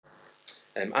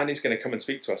Andy's going to come and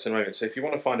speak to us in a moment. So if you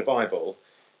want to find a Bible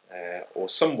or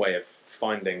some way of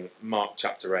finding Mark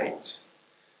chapter 8,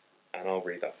 and I'll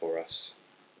read that for us.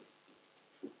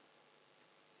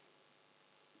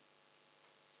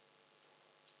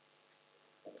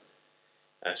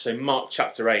 So Mark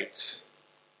chapter 8,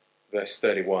 verse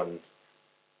 31.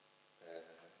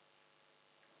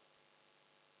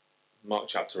 Mark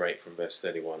chapter 8 from verse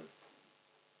 31.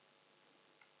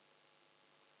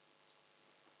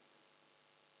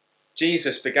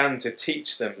 Jesus began to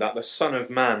teach them that the Son of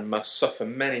Man must suffer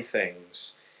many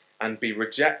things and be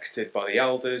rejected by the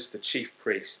elders, the chief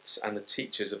priests, and the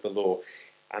teachers of the law,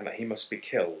 and that he must be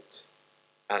killed,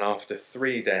 and after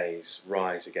 3 days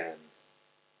rise again.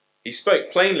 He spoke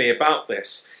plainly about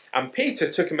this, and Peter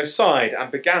took him aside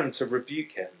and began to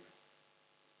rebuke him.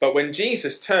 But when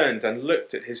Jesus turned and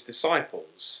looked at his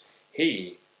disciples,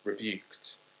 he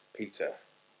rebuked Peter.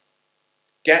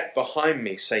 "Get behind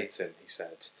me, Satan," he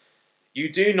said.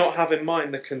 "You do not have in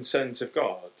mind the concerns of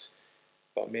God,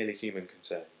 but merely human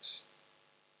concerns."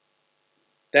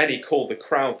 Then he called the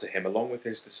crowd to him along with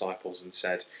his disciples and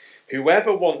said,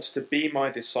 "Whoever wants to be my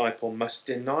disciple must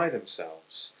deny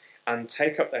themselves and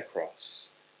take up their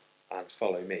cross and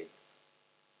follow me.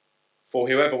 For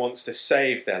whoever wants to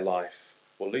save their life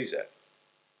will lose it,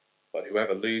 but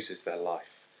whoever loses their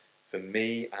life for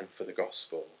me and for the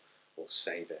gospel will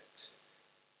save it.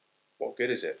 What good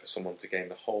is it for someone to gain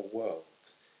the whole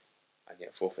world and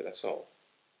yet forfeit their soul?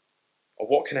 Or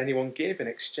what can anyone give in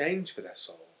exchange for their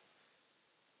soul?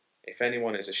 If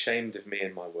anyone is ashamed of me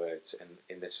and my words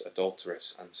in this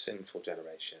adulterous and sinful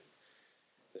generation,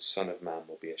 the Son of Man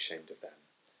will be ashamed of them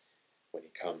when he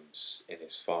comes in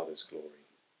his Father's glory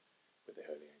with the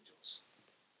holy angels."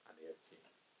 And the over to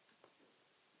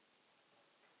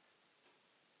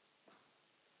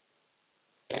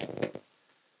you.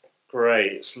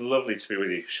 Great, it's lovely to be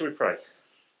with you. Shall we pray?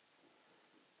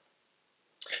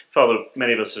 Father,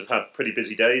 many of us have had pretty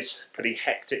busy days, pretty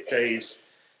hectic days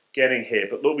getting here,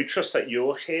 but Lord, we trust that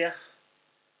you're here.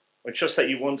 We trust that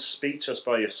you want to speak to us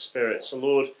by your Spirit. So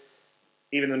Lord,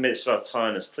 even in the midst of our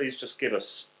tiredness, please just give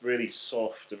us really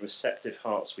soft and receptive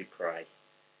hearts, we pray.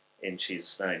 In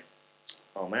Jesus' name.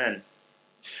 Amen.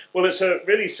 Well, it's a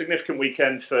really significant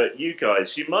weekend for you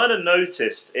guys. You might have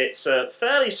noticed it's a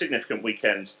fairly significant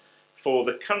weekend for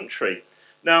the country.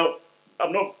 Now,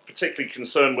 I'm not particularly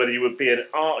concerned whether you would be an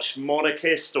arch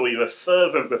monarchist or you're a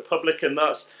fervent Republican.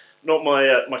 That's not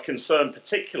my concern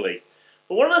particularly.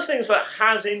 But one of the things that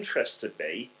has interested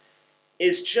me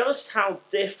is just how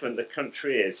different the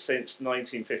country is since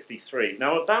 1953.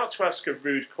 Now, I'm about to ask a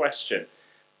rude question.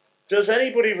 Does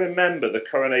anybody remember the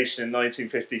coronation in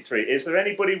 1953? Is there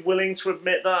anybody willing to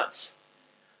admit that?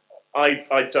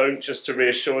 I don't, just to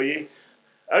reassure you.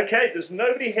 Okay, there's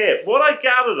nobody here. What I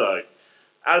gather, though,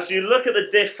 as you look at the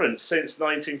difference since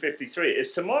 1953,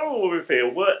 is tomorrow will reveal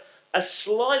we're a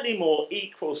slightly more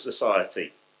equal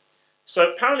society.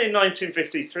 So apparently in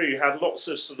 1953 you had lots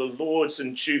of sort of lords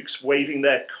and dukes waving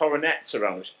their coronets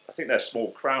around. I think they're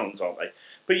small crowns, aren't they?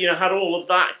 But had all of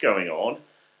that going on.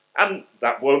 And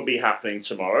that won't be happening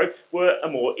tomorrow. We're a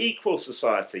more equal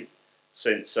society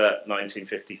since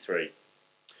 1953.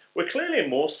 We're clearly a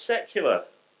more secular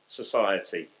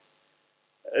society.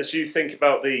 As you think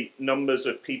about the numbers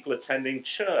of people attending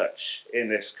church in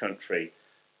this country,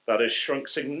 that has shrunk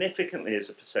significantly as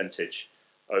a percentage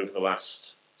over the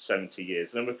last 70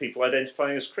 years. The number of people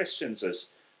identifying as Christians has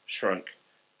shrunk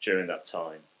during that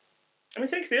time. And we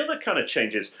think the other kind of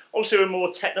changes, obviously we're a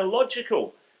more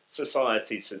technological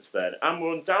society since then, and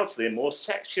we're undoubtedly a more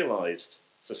sexualised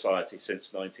society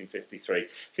since 1953. If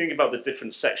you think about the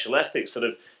different sexual ethics that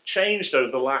have changed over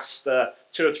the last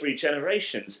 2 or 3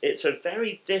 generations, it's a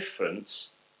very different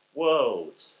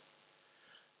world.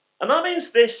 And that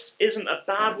means this isn't a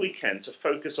bad weekend to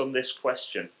focus on this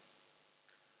question.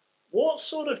 What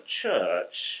sort of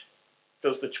church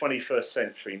does the 21st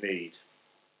century need?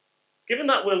 Given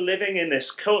that we're living in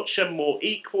this culture, more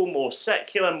equal, more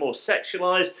secular, more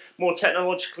sexualised, more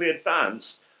technologically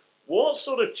advanced, what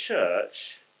sort of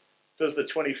church does the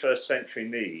 21st century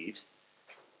need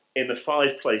in the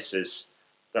 5 places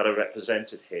that are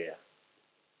represented here?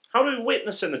 How do we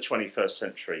witness in the 21st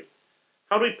century?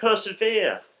 How do we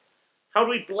persevere? How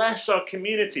do we bless our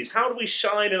communities? How do we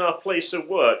shine in our place of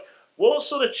work? What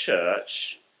sort of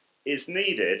church is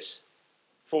needed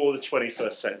for the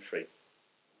 21st century?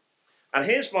 And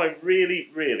here's my really,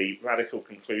 really radical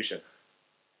conclusion.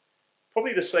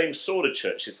 Probably the same sort of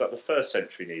churches that the first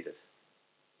century needed.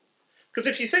 Because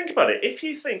if you think about it, if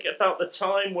you think about the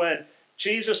time when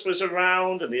Jesus was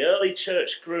around and the early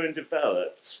church grew and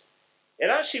developed, it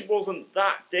actually wasn't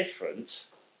that different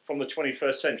from the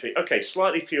 21st century? Okay,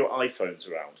 slightly fewer iPhones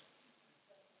around.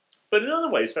 But in other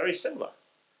ways, very similar.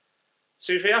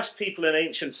 So if you ask people in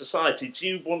ancient society, do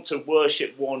you want to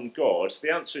worship one God?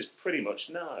 The answer is pretty much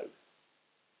no.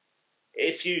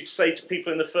 If you say to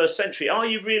people in the first century, are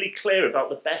you really clear about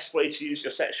the best way to use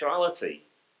your sexuality?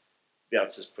 The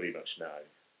answer is pretty much no.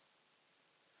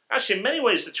 Actually, in many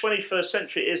ways, the 21st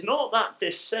century is not that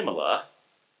dissimilar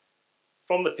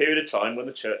from the period of time when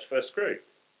the church first grew.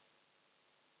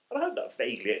 And I hope that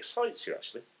vaguely excites you,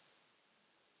 actually,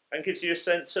 and gives you a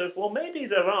sense of, well, maybe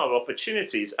there are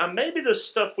opportunities, and maybe there's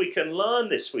stuff we can learn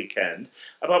this weekend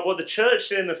about what the church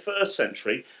did in the first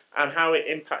century and how it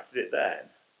impacted it then.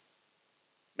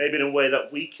 Maybe in a way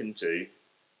that we can do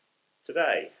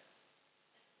today.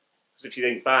 Because if you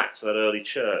think back to that early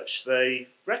church, they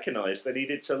recognised they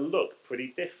needed to look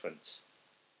pretty different.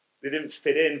 They didn't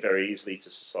fit in very easily to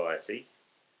society.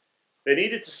 They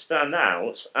needed to stand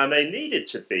out, and they needed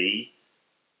to be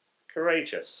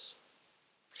courageous.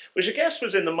 Which I guess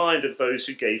was in the mind of those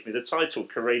who gave me the title,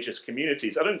 Courageous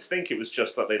Communities. I don't think it was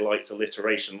just that they liked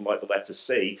alliteration, like the letter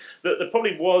C, that there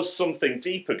probably was something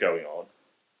deeper going on.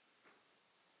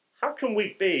 How can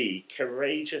we be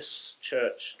courageous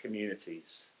church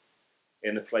communities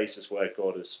in the places where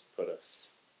God has put us?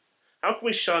 How can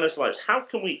we shine as lights? How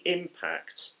can we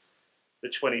impact the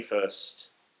 21st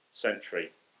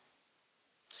century?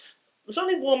 There's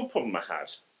only one problem I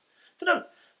had. I don't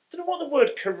know what the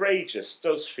word courageous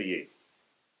does for you.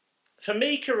 For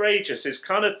me, courageous is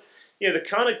kind of, the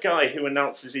kind of guy who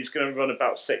announces he's going to run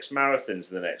about 6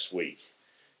 marathons in the next week.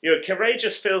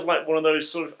 Courageous feels like one of those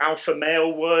sort of alpha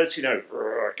male words, I'm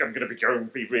going to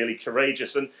be really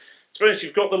courageous. And to be honest,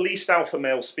 you've got the least alpha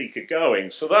male speaker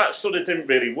going, so that sort of didn't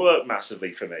really work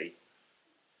massively for me.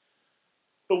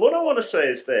 But what I want to say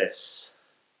is this.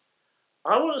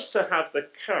 I want us to have the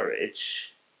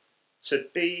courage to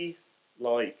be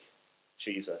like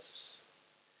Jesus.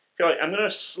 I'm going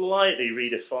to slightly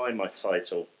redefine my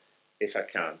title, if I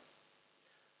can.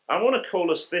 I want to call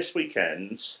us this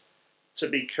weekend to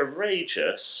be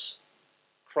courageous,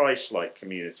 Christ-like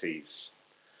communities.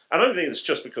 I don't think it's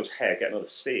just because, hey, I get another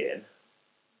C in.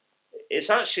 It's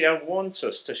actually, I want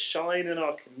us to shine in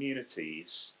our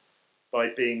communities by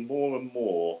being more and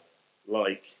more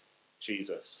like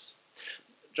Jesus.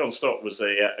 John Stott was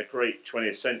a great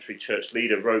 20th century church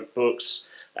leader, wrote books,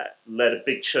 led a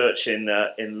big church in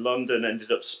London,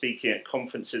 ended up speaking at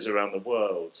conferences around the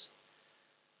world.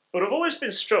 But I've always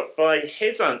been struck by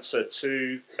his answer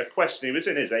to a question. He was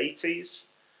in his 80s,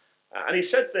 and he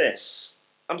said this: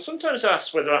 I'm sometimes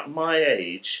asked whether at my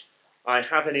age I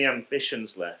have any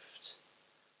ambitions left.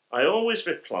 I always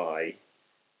reply,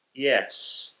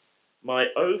 yes, my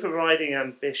overriding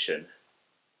ambition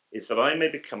is that I may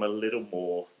become a little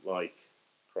more like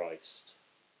Christ.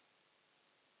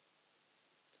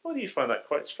 Why do you find that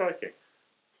quite striking?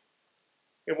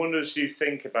 I wonder, as you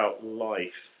think about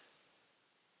life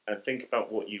and think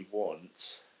about what you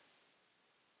want,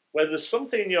 whether there's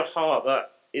something in your heart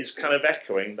that is kind of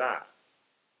echoing that.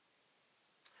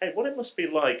 Hey, what it must be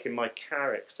like in my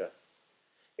character,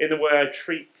 in the way I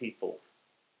treat people,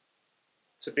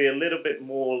 to be a little bit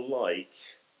more like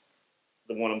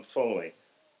the one I'm following,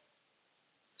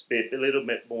 to be a little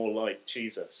bit more like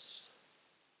Jesus.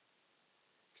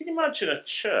 Can you imagine a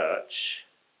church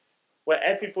where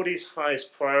everybody's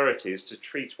highest priority is to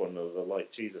treat one another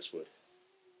like Jesus would?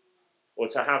 Or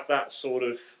to have that sort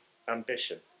of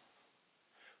ambition?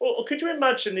 Or could you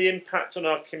imagine the impact on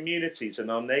our communities and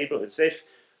our neighbourhoods if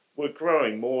we're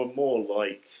growing more and more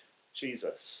like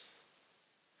Jesus?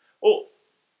 Or,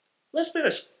 let's be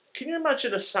honest, can you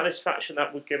imagine the satisfaction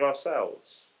that would give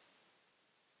ourselves?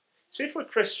 See, if we're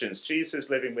Christians, Jesus is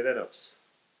living within us.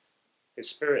 His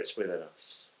Spirit's within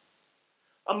us.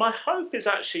 And my hope is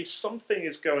actually something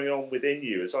is going on within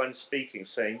you as I'm speaking,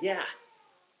 saying, yeah,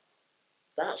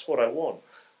 that's what I want.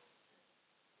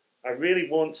 I really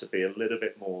want to be a little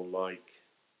bit more like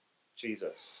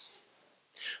Jesus.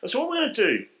 And so what we're going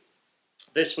to do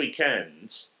this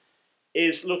weekend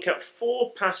is look at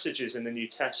 4 passages in the New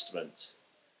Testament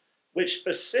which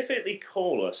specifically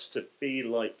call us to be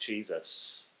like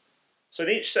Jesus. So in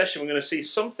each session we're going to see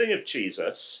something of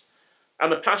Jesus,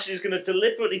 and the passage is going to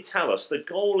deliberately tell us the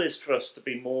goal is for us to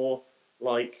be more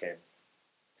like him.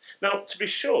 Now, to be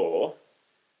sure,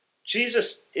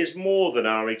 Jesus is more than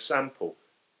our example.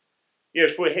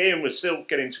 If we're here and we're still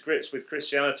getting to grips with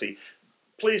Christianity,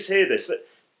 please hear this, that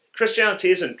Christianity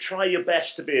isn't try your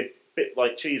best to be a bit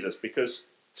like Jesus, because,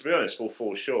 to be honest, we'll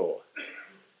fall short.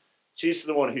 Jesus is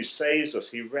the one who saves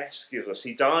us, he rescues us,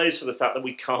 he dies for the fact that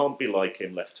we can't be like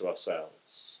him left to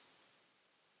ourselves.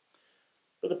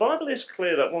 But the Bible is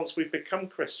clear that once we've become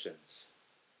Christians,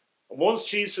 and once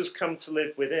Jesus has come to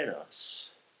live within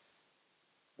us,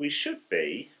 we should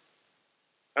be,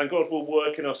 and God will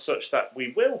work in us such that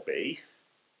we will be,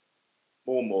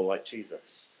 more and more like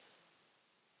Jesus.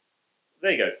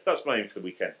 There you go. That's my aim for the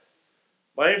weekend.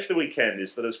 My aim for the weekend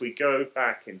is that as we go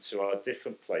back into our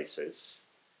different places,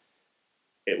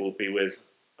 it will be with,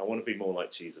 I want to be more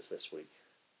like Jesus this week.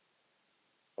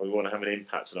 And we want to have an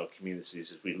impact on our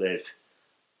communities as we live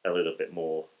a little bit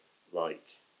more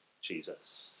like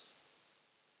Jesus.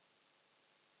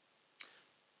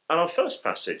 And our first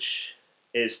passage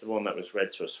is the one that was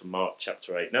read to us from Mark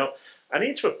chapter 8. Now, I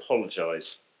need to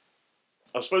apologise.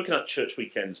 I've spoken at church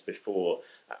weekends before,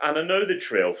 and I know the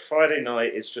drill. Friday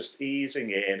night is just easing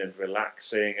in and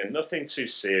relaxing and nothing too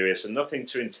serious and nothing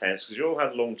too intense because you all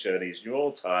had long journeys and you're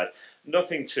all tired.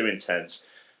 Nothing too intense.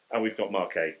 And we've got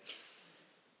Mark 8.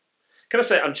 Can I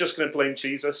say I'm just going to blame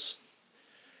Jesus?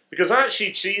 Because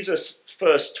actually Jesus'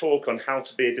 first talk on how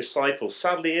to be a disciple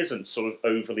sadly isn't sort of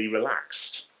overly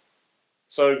relaxed.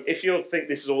 So if you think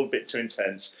this is all a bit too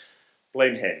intense,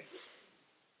 blame him.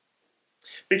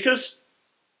 Because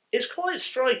it's quite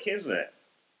striking, isn't it?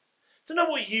 To know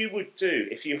what you would do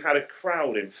if you had a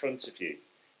crowd in front of you.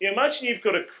 You imagine you've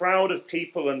got a crowd of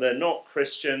people and they're not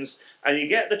Christians and you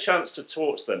get the chance to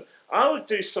talk to them. I would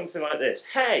do something like this.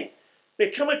 Hey,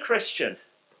 become a Christian.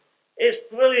 It's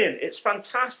brilliant. It's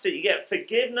fantastic. You get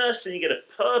forgiveness and you get a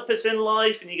purpose in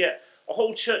life and you get a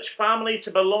whole church family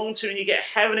to belong to and you get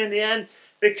heaven in the end.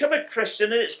 Become a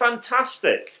Christian and it's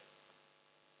fantastic.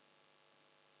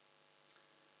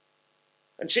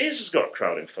 And Jesus has got a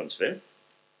crowd in front of him.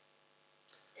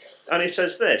 And he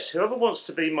says this, whoever wants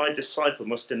to be my disciple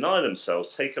must deny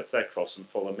themselves, take up their cross and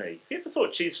follow me. Have you ever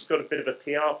thought Jesus has got a bit of a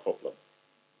PR problem?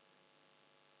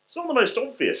 It's not the most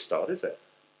obvious start, is it?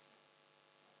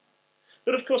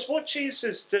 But of course, what Jesus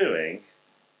is doing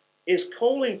is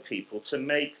calling people to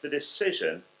make the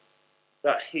decision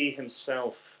that he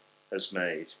himself has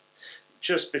made.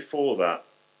 Just before that,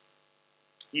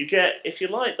 you get, if you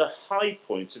like, the high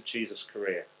point of Jesus'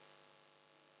 career.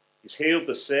 He's healed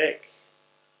the sick,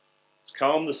 he's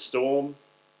calmed the storm,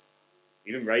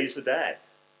 even raised the dead.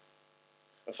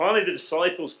 And finally, the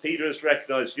disciples, Peter has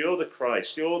recognized, you're the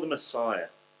Christ, you're the Messiah.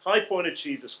 High point of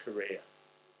Jesus' career.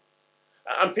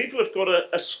 And people have got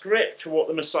a script for what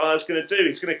the Messiah is going to do.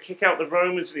 He's going to kick out the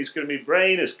Romans and he's going to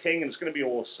reign as king and it's going to be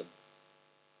awesome.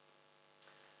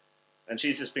 And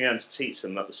Jesus began to teach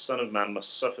them that the Son of Man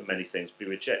must suffer many things, be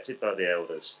rejected by the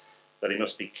elders, that he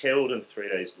must be killed and 3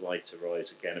 days later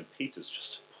rise again. And Peter's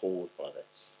just appalled by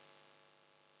this.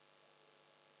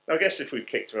 Now, I guess if we've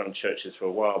kicked around churches for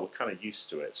a while, we're kind of used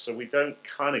to it, so we don't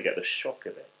kind of get the shock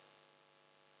of it.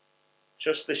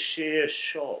 Just the sheer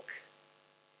shock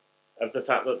of the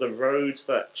fact that the roads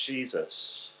that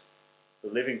Jesus, the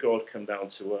living God come down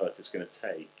to earth, is going to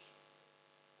take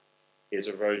is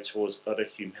a road towards utter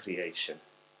humiliation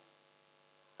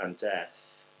and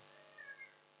death.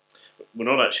 We're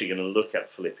not actually going to look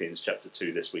at Philippians chapter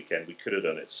 2 this weekend. We could have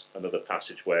done it. It's another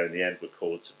passage where in the end we're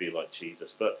called to be like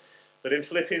Jesus. But in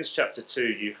Philippians chapter 2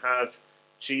 you have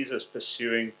Jesus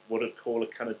pursuing what I'd call a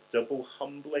kind of double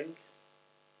humbling.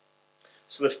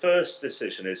 So the first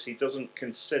decision is he doesn't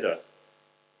consider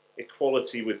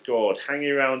equality with God,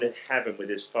 hanging around in heaven with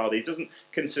his Father. He doesn't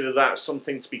consider that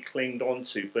something to be clinged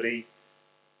onto, but he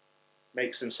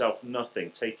makes himself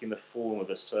nothing, taking the form of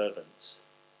a servant.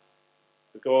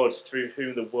 The God through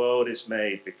whom the world is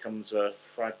made becomes a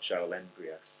fragile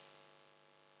embryo.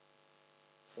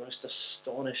 It's the most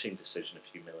astonishing decision of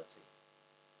humility.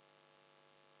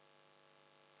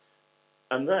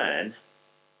 And then,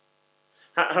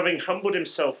 having humbled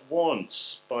himself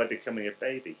once by becoming a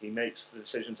baby, he makes the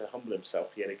decision to humble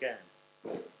himself yet again.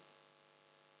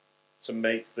 To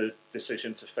make the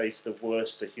decision to face the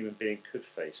worst a human being could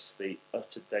face, the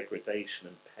utter degradation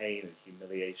and pain and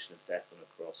humiliation of death on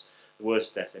a cross, the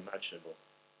worst death imaginable.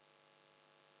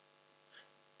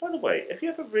 By the way, have you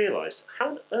ever realised how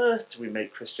on earth do we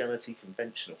make Christianity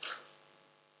conventional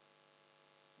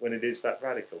when it is that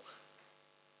radical?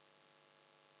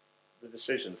 The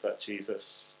decisions that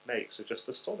Jesus makes are just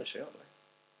astonishing, aren't they?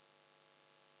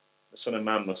 The Son of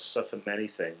Man must suffer many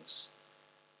things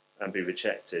and be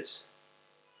rejected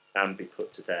and be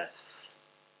put to death.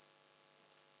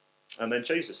 And then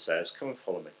Jesus says, come and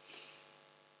follow me.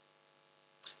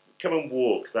 Come and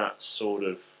walk that sort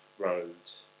of road.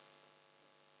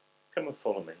 Come and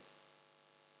follow me.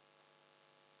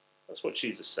 That's what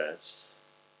Jesus says.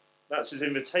 That's his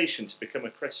invitation to become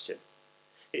a Christian.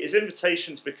 His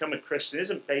invitation to become a Christian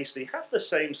isn't basically have the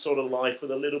same sort of life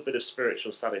with a little bit of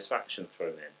spiritual satisfaction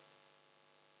thrown in.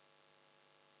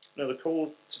 No, the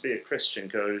call to be a Christian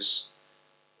goes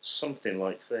something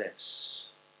like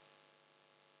this.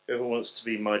 Whoever wants to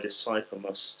be my disciple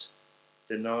must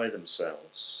deny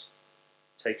themselves,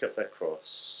 take up their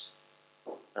cross,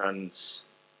 and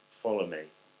follow me.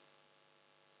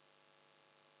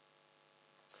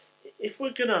 If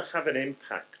we're going to have an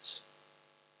impact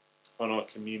on our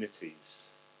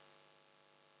communities,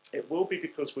 it will be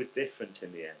because we're different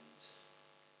in the end.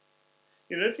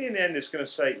 Nobody in the end is going to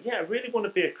say, yeah, I really want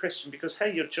to be a Christian because,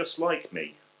 hey, you're just like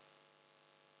me.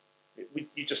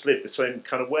 You just live the same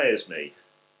kind of way as me.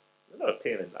 There's no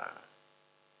appeal in that.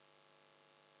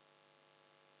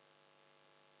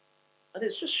 And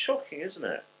it's just shocking, isn't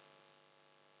it?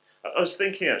 I was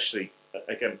thinking, actually,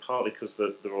 again, partly because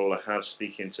the role I have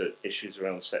speaking to issues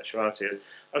around sexuality,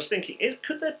 I was thinking,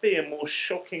 could there be a more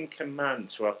shocking command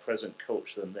to our present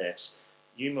culture than this?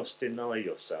 You must deny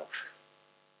yourself.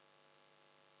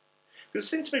 Because it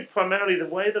seems to me primarily the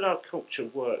way that our culture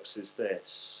works is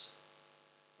this.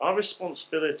 Our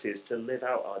responsibility is to live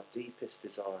out our deepest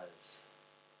desires.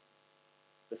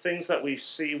 The things that we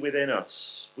see within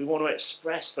us, we want to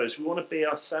express those, we want to be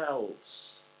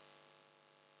ourselves.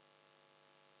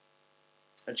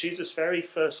 And Jesus' very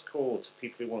first call to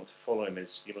people who want to follow him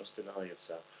is, you must deny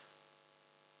yourself.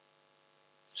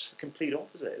 It's just the complete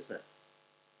opposite, isn't it?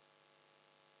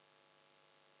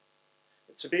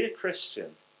 But to be a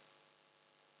Christian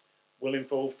will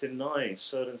involve denying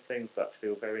certain things that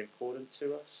feel very important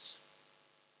to us.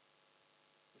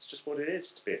 It's just what it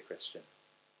is to be a Christian.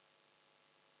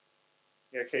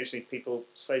 Occasionally people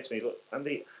say to me, look,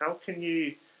 Andy, how can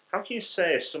you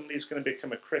say if somebody's going to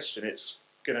become a Christian, it's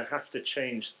going to have to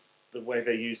change the way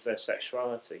they use their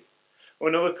sexuality? Or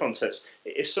in other contexts,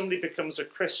 if somebody becomes a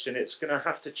Christian, it's going to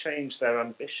have to change their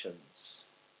ambitions.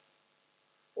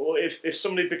 Or if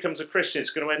somebody becomes a Christian, it's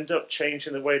going to end up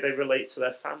changing the way they relate to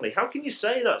their family. How can you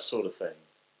say that sort of thing?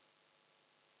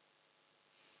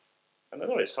 And I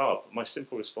know it's hard, but my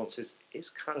simple response is, it's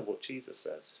kind of what Jesus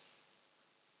says.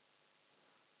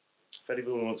 If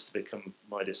anyone wants to become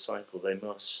my disciple, they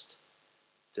must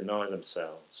deny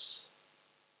themselves.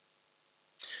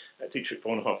 Dietrich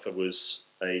Bonhoeffer was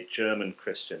a German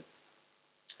Christian.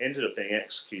 He ended up being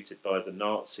executed by the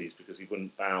Nazis because he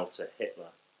wouldn't bow to Hitler.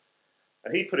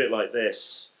 And he put it like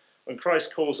this: when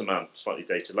Christ calls a man, slightly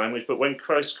dated language, but when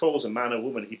Christ calls a man or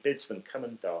woman, he bids them come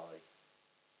and die.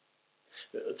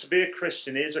 To be a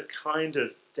Christian is a kind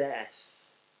of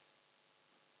death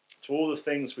to all the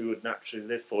things we would naturally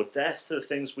live for, death to the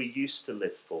things we used to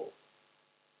live for.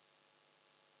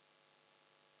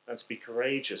 And to be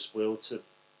courageous will to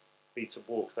be to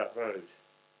walk that road.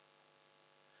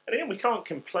 And again, we can't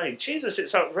complain. Jesus,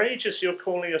 it's outrageous you're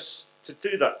calling us to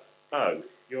do that. Oh,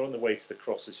 you're on the way to the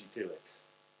cross as you do it.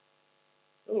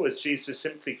 In other words, Jesus is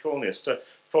simply calling us to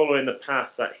follow in the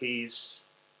path that he's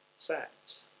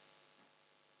set.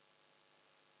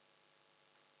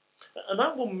 And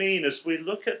that will mean, as we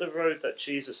look at the road that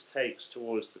Jesus takes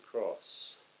towards the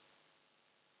cross,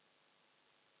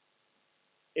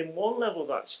 in one level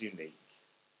that's unique.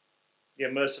 Yeah,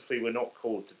 mercifully, we're not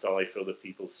called to die for other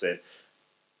people's sin.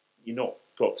 You're not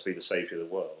got to be the saviour of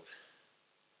the world.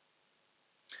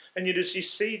 And yet, as you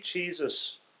see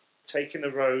Jesus taking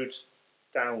the road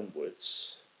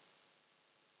downwards,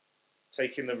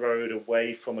 taking the road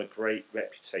away from a great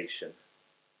reputation,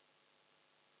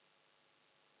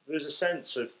 there is a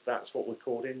sense of that's what we're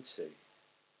called into.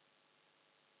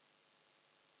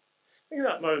 Think of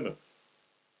that moment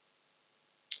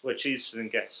where Jesus is in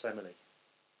Gethsemane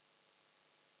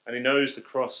and he knows the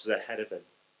cross is ahead of him.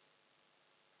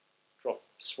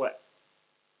 Sweat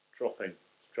dropping,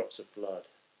 drops of blood.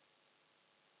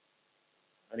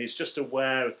 And he's just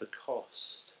aware of the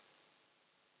cost.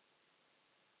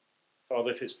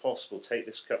 Father, if it's possible, take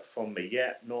this cup from me.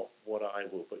 Yet not what I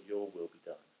will, but your will be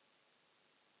done.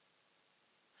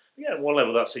 Yeah, at one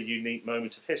level, that's a unique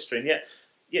moment of history. And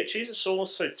yet Jesus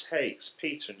also takes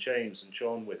Peter and James and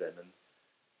John with him and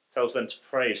tells them to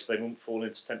pray so they won't fall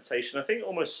into temptation. I think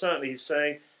almost certainly he's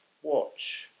saying,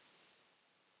 watch.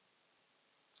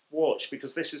 Watch,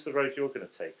 because this is the road you're going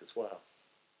to take as well.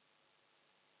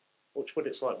 Watch what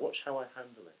it's like. Watch how I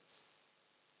handle it.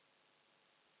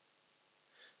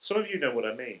 Some of you know what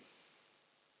I mean.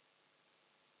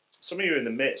 Some of you are in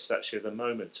the midst, actually, of the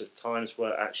moment of times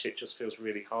where actually it just feels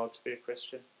really hard to be a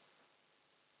Christian.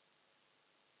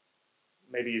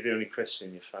 Maybe you're the only Christian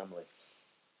in your family.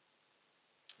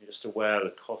 You're just aware of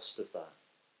the cost of that.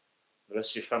 The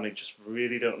rest of your family just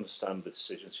really don't understand the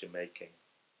decisions you're making.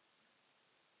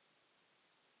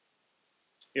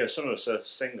 Some of us are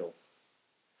single.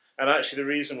 And actually the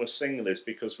reason we're single is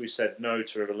because we said no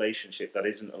to a relationship that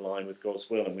isn't aligned with God's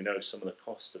will, and we know some of the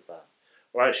cost of that.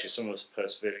 Or actually some of us are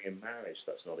persevering in marriage.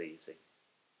 That's not easy.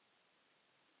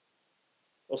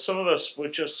 Or some of us were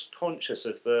just conscious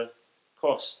of the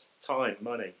cost, time,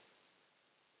 money,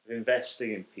 of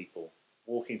investing in people,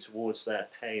 walking towards their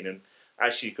pain. And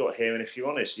actually you got here, and if you're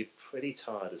honest, you're pretty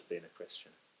tired as being a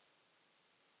Christian.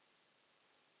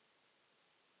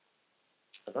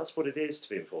 And that's what it is to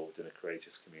be involved in a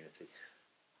courageous community.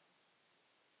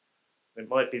 It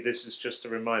might be this is just a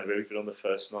reminder, even on the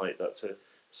first night, that to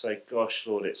say, gosh,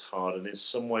 Lord, it's hard, and in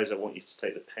some ways I want you to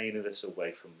take the pain of this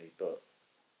away from me, but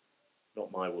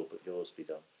not my will, but yours be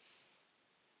done.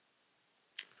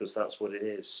 Because that's what it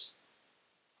is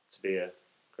to be a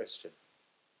Christian.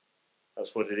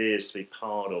 That's what it is to be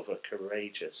part of a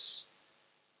courageous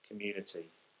community.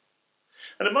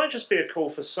 And it might just be a call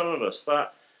for some of us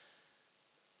that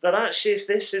actually, if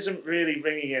this isn't really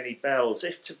ringing any bells,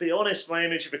 if, to be honest, my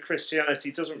image of a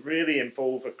Christianity doesn't really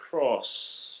involve a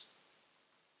cross,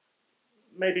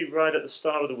 maybe right at the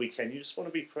start of the weekend, you just want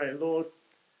to be praying, Lord,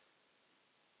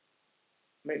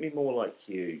 make me more like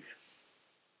you,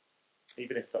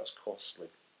 even if that's costly.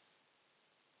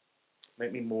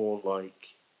 Make me more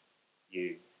like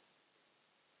you.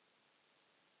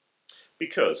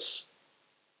 Because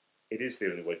it is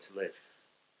the only way to live.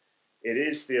 It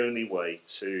is the only way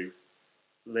to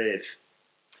live.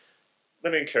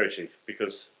 Let me encourage you,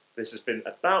 because this has been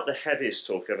about the heaviest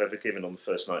talk I've ever given on the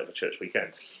first night of a church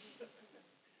weekend.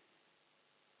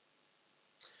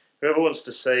 Whoever wants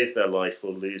to save their life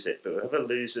will lose it, but whoever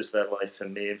loses their life for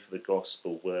me and for the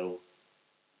gospel will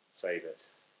save it.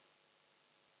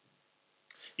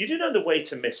 You do know the way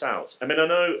to miss out. I mean, I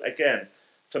know, again,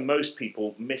 for most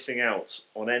people, missing out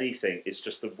on anything is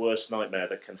just the worst nightmare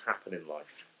that can happen in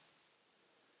life.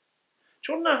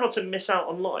 Do you want to know how to miss out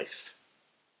on life?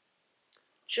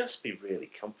 Just be really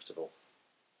comfortable.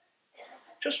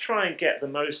 Just try and get the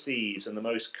most ease and the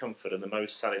most comfort and the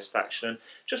most satisfaction, and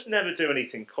just never do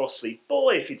anything costly.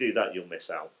 Boy, if you do that, you'll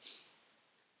miss out.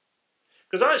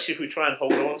 Because actually, if we try and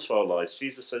hold on to our lives,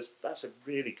 Jesus says that's a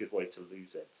really good way to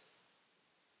lose it.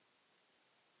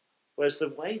 Whereas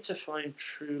the way to find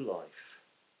true life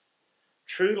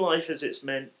as it's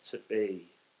meant to be,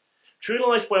 true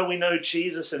life where we know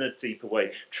Jesus in a deeper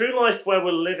way, true life where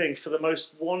we're living for the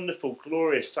most wonderful,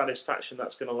 glorious satisfaction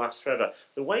that's going to last forever,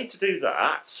 the way to do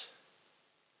that,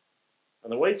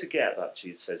 and the way to get that,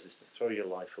 Jesus says, is to throw your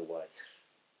life away.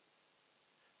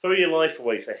 Throw your life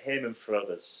away for him and for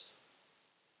others.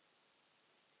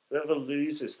 Whoever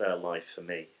loses their life for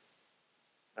me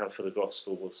and for the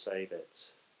gospel will save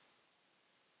it.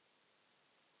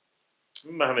 I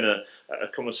remember having a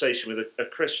conversation with a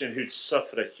Christian who'd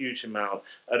suffered a huge amount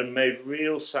and had made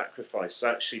real sacrifice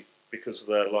actually because of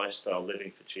their lifestyle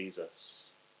living for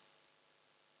Jesus.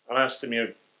 And I asked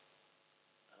him,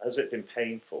 has it been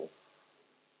painful?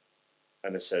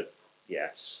 And he said,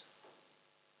 yes.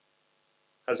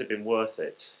 Has it been worth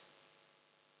it?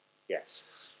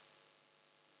 Yes.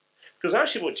 Because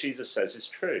actually what Jesus says is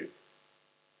true.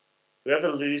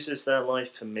 Whoever loses their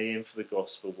life for me and for the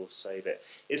gospel will save it.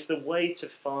 It's the way to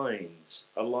find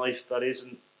a life that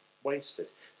isn't wasted.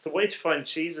 It's the way to find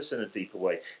Jesus in a deeper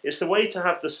way. It's the way to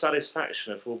have the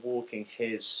satisfaction of walking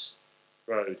his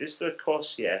road. Is there a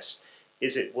cost? Yes.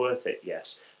 Is it worth it?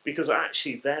 Yes. Because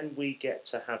actually then we get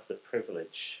to have the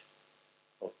privilege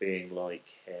of being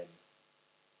like him.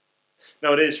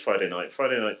 Now it is Friday night.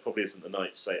 Friday night probably isn't the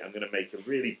night to say I'm going to make a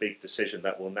really big decision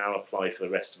that will now apply for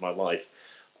the rest of my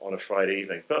life on a Friday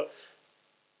evening. But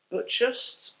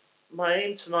just my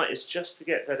aim tonight is just to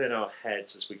get that in our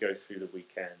heads as we go through the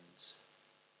weekend.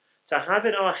 To have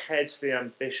in our heads the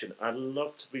ambition, I'd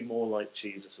love to be more like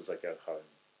Jesus as I go home.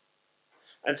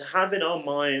 And to have in our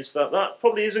minds that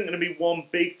probably isn't going to be one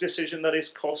big decision that is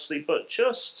costly, but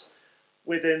just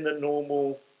within the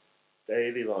normal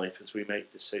daily life as we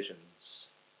make decisions,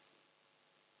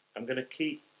 I'm going to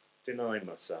keep denying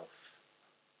myself.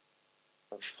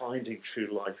 I'm finding true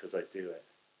life as I do it.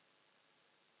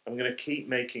 I'm going to keep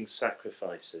making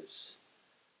sacrifices.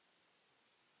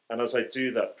 And as I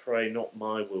do that, pray, not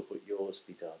my will, but yours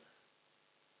be done.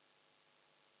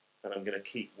 And I'm going to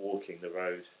keep walking the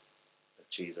road of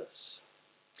Jesus.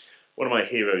 One of my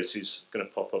heroes who's going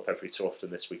to pop up every so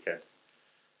often this weekend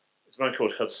is a man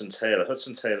called Hudson Taylor.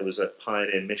 Hudson Taylor was a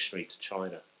pioneer missionary to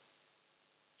China.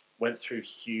 Went through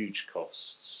huge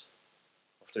costs.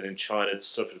 Often in China,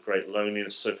 suffered great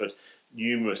loneliness, suffered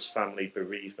numerous family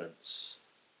bereavements.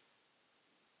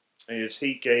 And as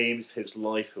he gave his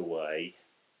life away,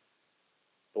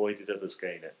 boy, did others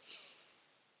gain it.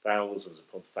 Thousands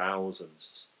upon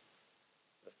thousands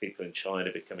of people in China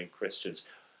becoming Christians.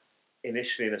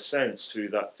 Initially, in a sense, through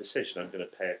that decision, I'm going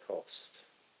to pay a cost.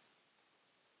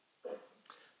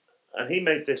 And he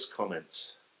made this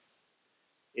comment: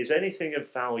 is anything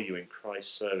of value in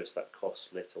Christ's service that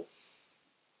costs little?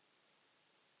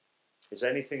 Is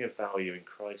anything of value in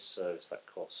Christ's service that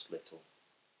costs little?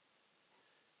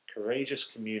 Courageous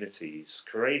communities,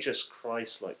 courageous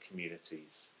Christ-like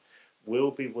communities,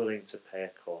 will be willing to pay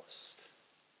a cost,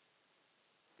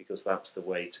 because that's the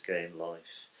way to gain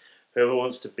life. Whoever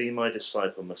wants to be my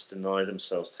disciple must deny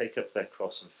themselves, take up their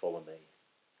cross and follow me.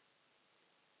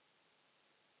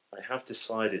 I have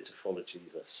decided to follow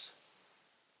Jesus.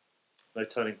 No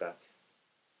turning back.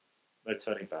 No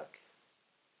turning back.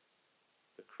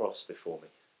 The cross before me.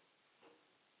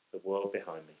 The world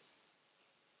behind me.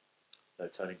 No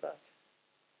turning back.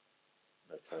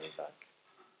 No turning back.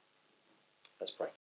 Let's pray.